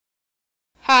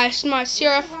Hi, this is my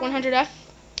CRF 100F.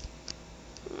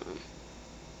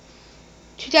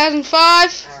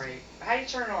 2005. Alright, how do you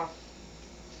turn it off?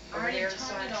 I already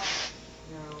turned it off.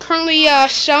 No. Currently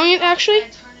selling it actually. I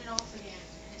turned it off again.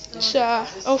 And it's It's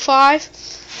still 05.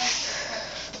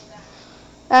 Yes,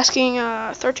 Asking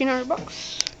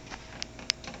 $1,300.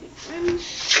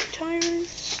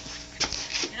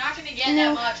 Tires. you're not gonna get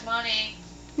that much money.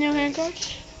 No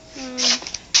handguards.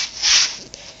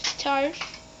 Tires.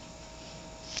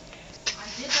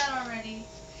 I did that already.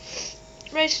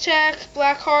 Race Tech,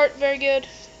 Blackheart, very good.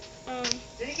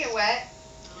 Did it get wet?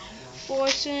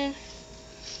 Boyson,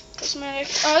 cosmetic.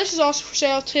 This is also for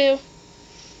sale too.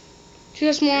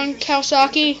 2001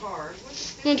 Kawasaki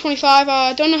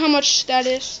 125. Don't know how much that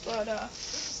is, but what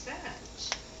is that?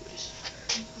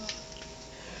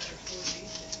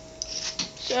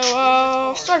 So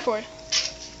I'll start for you.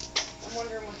 I'm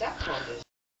wondering what that card is.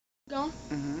 Going?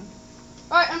 Mm-hmm.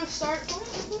 Alright, I'm gonna start.